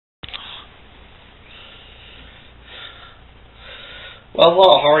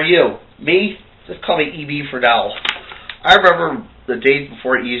Hello, how are you? Me? Just call me EB for now. I remember the days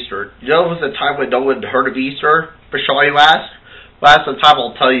before Easter. You know, it was a time when no one heard of Easter? For sure, you ask? Well, that's the time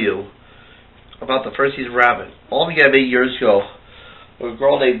I'll tell you about the first Easter rabbit. All began 8 years ago. A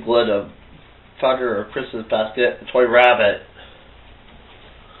girl named Glinda found her a Christmas basket, a toy rabbit.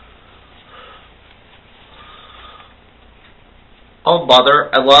 Oh, Mother,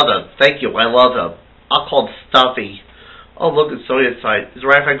 I love him. Thank you, I love him. I'll call him Stuffy. Oh, look, it's sunny outside. Is it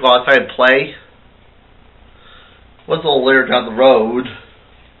right if I go outside and play? What's a little later down the road?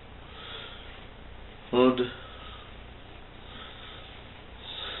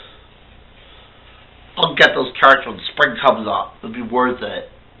 I'll get those carrots when spring comes up. It'll be worth it.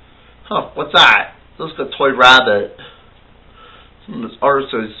 Huh, what's that? Looks like a toy rabbit. This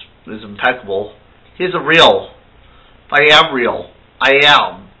artist is impeccable. He's a real. I am real. I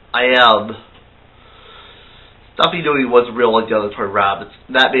am. Stuffy knew he wasn't real like the other toy rabbits,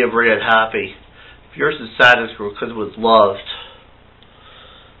 and that made him very unhappy. Fierce and sadness grew because it was loved.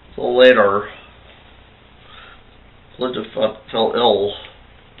 So later, Glinda fell ill.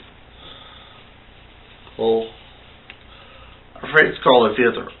 Well, I'm afraid it's Scarlet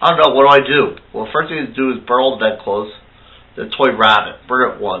Fever. I don't know, what do? Well, the first thing to do is burn all the bedclothes, the toy rabbit,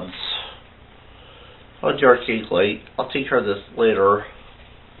 burn it once. Oh dear, King late. I'll take care of this later.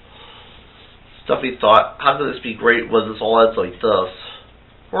 Stuffy thought, how could this be great when this all ends like this?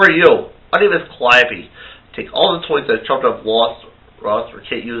 Who are you? My name is Calliope. Take all the toys that children have lost or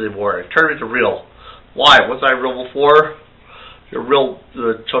can't use anymore and turn them into real. Why? Wasn't I real before? You're real to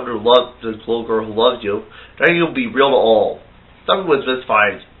the children who love the little girl who loves you. Now you'll be real to all. Stuffy was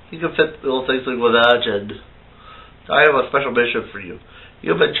mystified. He could fit little things like with imagined. I have a special mission for you.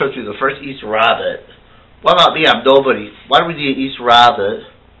 You have been chosen to be the first Easter rabbit. What about me? I'm nobody. Why do we need an Easter rabbit?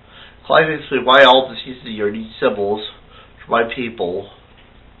 Calliope explained why all the seasons of the year need symbols for my people.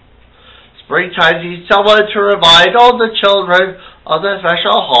 Springtime needs someone to remind all the children of the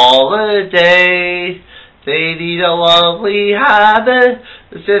special holiday. They need a lovely habit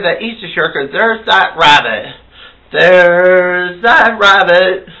to say that Easter's here because there's that rabbit. There's that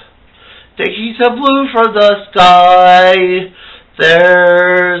rabbit taking some blue from the sky.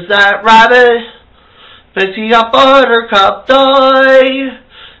 There's that rabbit picking up buttercup dye.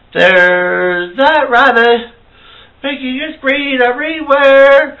 There's that rabbit making his green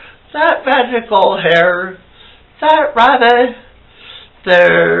everywhere. That magical hair. That rabbit.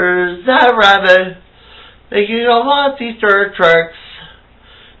 There's that rabbit making all lots of Easter tricks.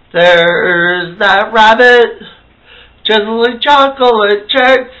 There's that rabbit chiseling chocolate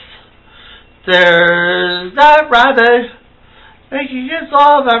chicks. There's that rabbit making his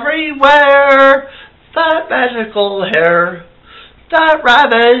love everywhere. That magical hair. That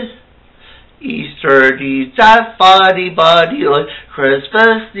rabbit. Easter needs that funny bunny like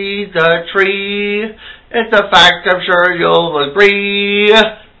Christmas needs a tree. It's a fact, I'm sure you'll agree.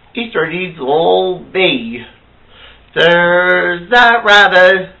 Easter needs old me. There's that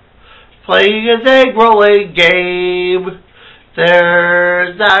rabbit playing his egg rolling game.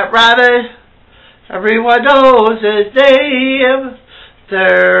 There's that rabbit. Everyone knows his name.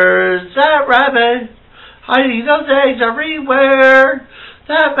 There's that rabbit hiding those eggs everywhere.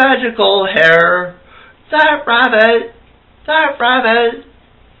 That magical hair. That rabbit. That rabbit.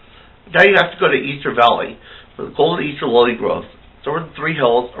 Now you have to go to Easter Valley, where the golden Easter lily grows. It's over the 3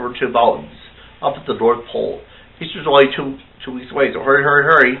 hills, over 2 mountains, up at the North Pole. Easter's only two weeks away, so hurry, hurry,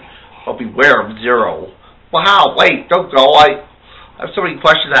 hurry. But beware of Zero. Wow, wait, don't go. I have so many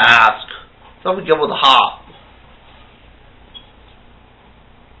questions to ask. Let me get with the hop.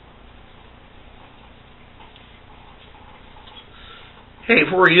 Hey,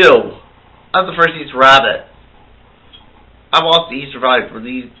 who are you? I'm the first Easter rabbit. I'm off the Easter Valley for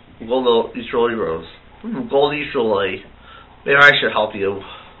these golden Easter lily grows. Golden Easter lily. Maybe I should help you.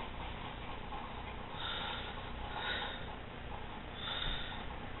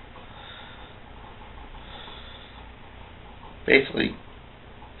 Basically,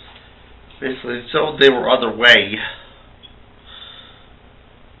 so they were on their way.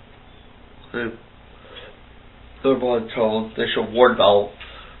 Third one told they should warn about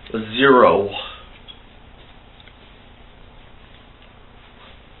Zero.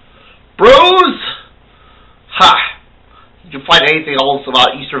 Bruce! Ha! Did you find anything else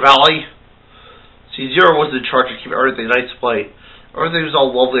about Easter Valley? See, Zero was in charge to keep everything nice and white. Everything was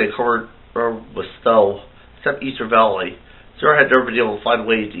all lovely and covered with snow, except Easter Valley. Zero had never been able to find a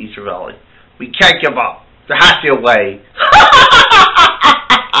way to Easter Valley. We can't give up. There has to be a way.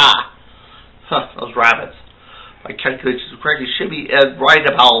 Those rabbits. My calculations are correctly should be right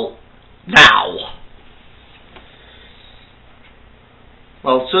about now.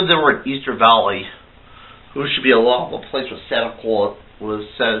 Well, soon they were in Easter Valley. Who should be along the place with Santa Claus was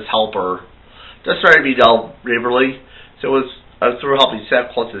Santa's helper. Just trying to be down neighborly. So I was through helping Santa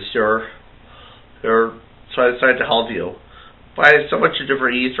Claus this year. So I decided to help you. But it's so much a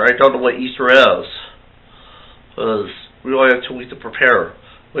different Easter. I don't know what Easter is. Because we only have 2 weeks to prepare.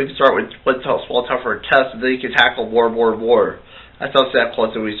 We can start with one small time for a test, and then you can tackle more and more and more. That's how Santa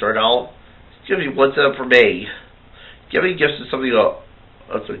Claus when we start out. Give me one thing for me. Give me gifts to something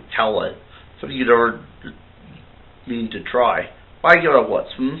that's a talent. Something you never mean to try. Why give it once?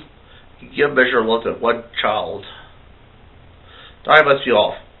 You give a measure of love to one child. I must be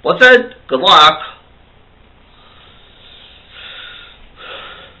off. Listen, good luck.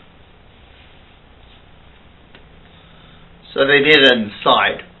 So they made it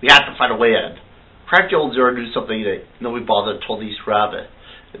inside. We have to find a way in. Crafty Old Zero knew something that nobody bothered told the Easter Rabbit.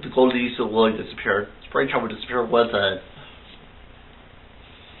 If the golden Easter lily disappeared, springtime would disappear with it.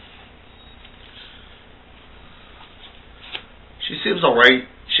 She seems alright.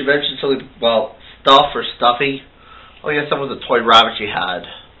 She mentioned something about stuff or stuffy. Oh yes, that was a toy rabbit she had.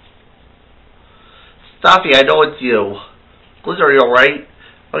 Stuffy, I know it's you. Liz, are you alright?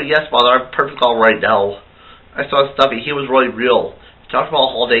 Oh yes, Mother, I'm perfectly alright now. I saw Stuffy. He was really real. He talked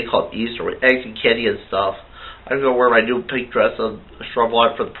about a holiday called Easter with eggs and candy and stuff. I'm going to wear my new pink dress and a straw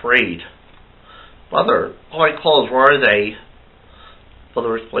bonnet for the parade. Mother, all my clothes, where are they?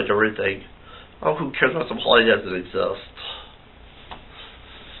 Mother explained everything. Oh, who cares about some holiday that doesn't exist?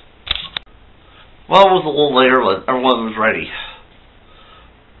 Well, it was a little later, but everyone was ready.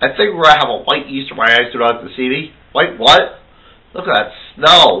 I think we're going to have a white Easter. My eyes do not have to see me. White what? Look at that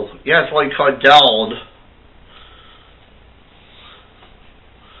snow. Yeah, it's really coming down.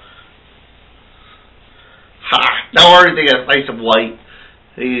 Now everything is nice and white.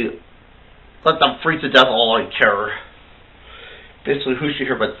 He let them freeze to death, all I care. Basically, who should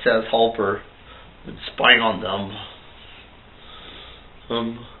hear but Santa's helper and spying on them.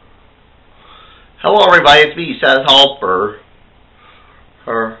 Hello everybody, it's me, Santa's helper.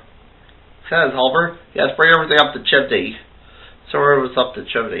 Santa's helper? Yes, bring everything up the chimney. So it was up the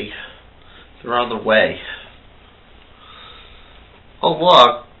chimney. They're on the way. Oh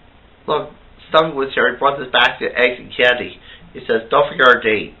look. Stuffy was here. He brought this basket of eggs and candy. He says, don't forget our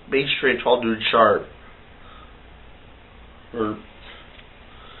date. Main Street at 12 noon sharp. And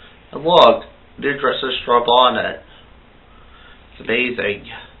look, new dresses straw bonnet. It's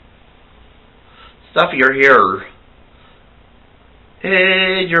amazing. Stuffy, you're here.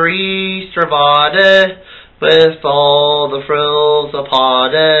 In your Easter bonnet, with all the frills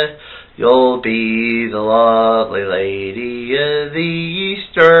upon it, you'll be the lovely lady in the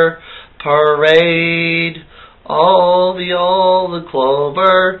Easter parade. All the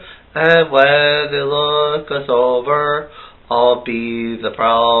clover, and when they look us over, I'll be the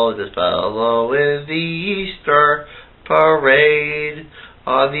proudest fellow in the Easter parade.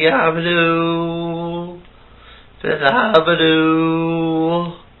 On the avenue, Fifth Avenue,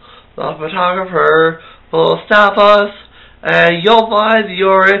 the photographer will stop us, and you'll find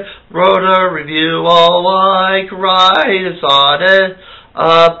you're in Rhoda Review. All I can write a sonnet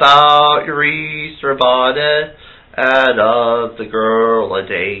about your Easter bonnet, and of the girl a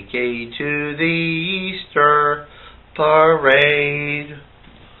taking to the Easter parade.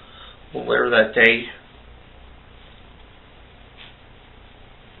 We'll later that day.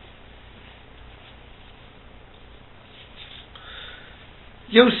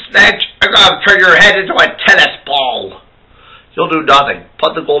 You snitch! I'm gonna turn your head into a tennis ball! You'll do nothing.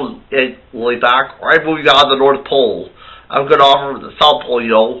 Put the golden egg lily back, or I move you out of the North Pole. I'm gonna offer the South Pole, you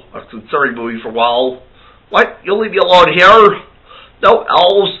know. I'm considering moving for a while. What? You'll leave me alone here? No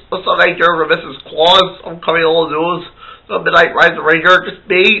elves. What's the night here for Mrs. Claus? I'm coming all news. The midnight rides the ranger. Just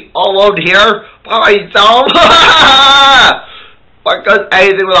me, all alone here, by myself. What goes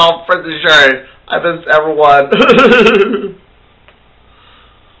anything without friends and sharing? I miss everyone.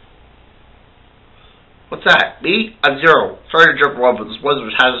 What's that? Me? I'm Zero. Sorry to jump around, but this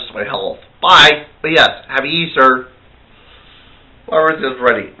wizard has to my health. Bye. But yes, happy Easter. Well, everything's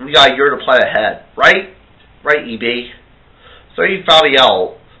ready. We got a year to plan ahead. Right? Right, EB. So you found me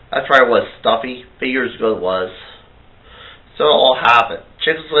out. That's right, it was Stuffy. 8 years ago it was. So it all happened.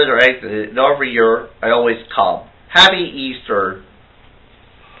 Chickens laid their eggs, and every year I always come. Happy Easter.